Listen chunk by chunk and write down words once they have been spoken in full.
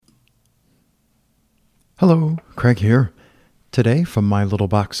Hello, Craig here. Today from my little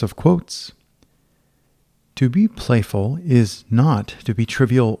box of quotes. To be playful is not to be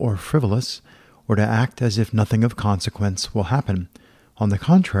trivial or frivolous, or to act as if nothing of consequence will happen. On the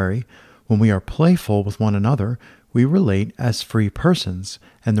contrary, when we are playful with one another, we relate as free persons,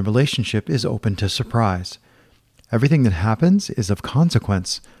 and the relationship is open to surprise. Everything that happens is of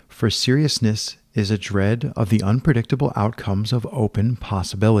consequence, for seriousness is a dread of the unpredictable outcomes of open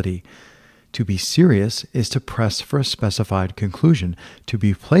possibility. To be serious is to press for a specified conclusion. To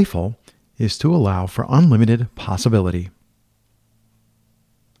be playful is to allow for unlimited possibility.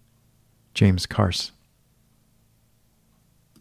 James Carse.